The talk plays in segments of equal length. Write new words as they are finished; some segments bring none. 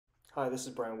Hi, this is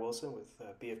Brian Wilson with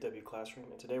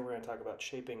BFWClassroom, and today we're going to talk about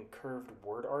shaping curved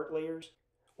word art layers.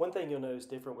 One thing you'll notice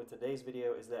different with today's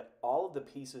video is that all of the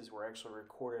pieces were actually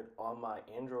recorded on my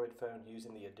Android phone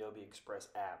using the Adobe Express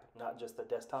app, not just the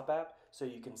desktop app, so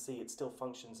you can see it still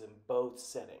functions in both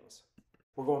settings.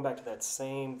 We're going back to that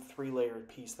same three-layered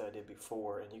piece that I did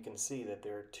before, and you can see that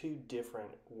there are two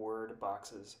different word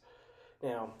boxes.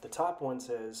 Now, the top one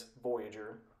says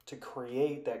Voyager. To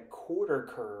create that quarter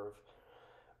curve,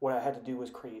 what I had to do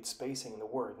was create spacing in the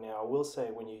word. Now, I will say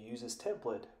when you use this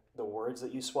template, the words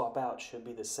that you swap out should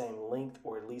be the same length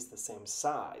or at least the same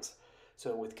size.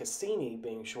 So with Cassini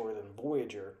being shorter than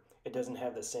Voyager, it doesn't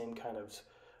have the same kind of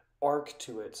arc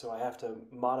to it, so I have to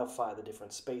modify the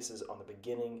different spaces on the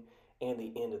beginning and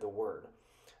the end of the word.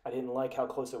 I didn't like how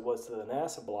close it was to the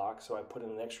NASA block, so I put in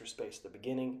an extra space at the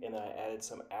beginning and then I added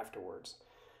some afterwards.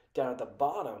 Down at the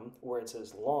bottom, where it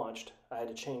says launched, I had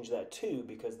to change that too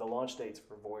because the launch dates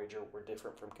for Voyager were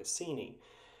different from Cassini.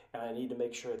 And I need to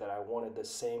make sure that I wanted the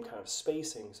same kind of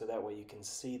spacing so that way you can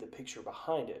see the picture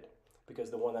behind it, because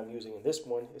the one I'm using in this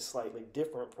one is slightly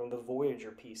different from the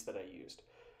Voyager piece that I used.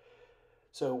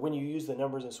 So when you use the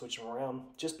numbers and switch them around,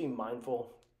 just be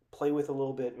mindful, play with a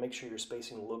little bit, make sure your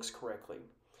spacing looks correctly.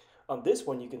 On this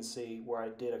one, you can see where I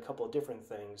did a couple of different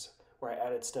things, where I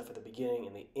added stuff at the beginning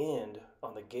and the end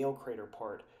on the Gale crater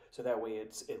part, so that way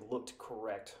it looked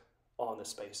correct on the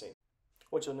spacing.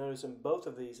 What you'll notice in both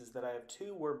of these is that I have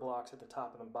two word blocks at the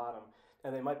top and the bottom,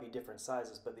 and they might be different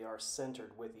sizes, but they are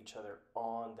centered with each other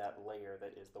on that layer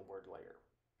that is the word layer.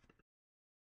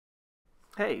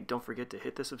 Hey, don't forget to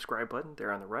hit the subscribe button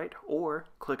there on the right, or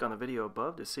click on the video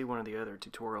above to see one of the other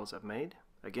tutorials I've made.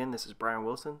 Again, this is Brian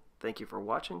Wilson. Thank you for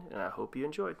watching, and I hope you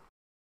enjoyed.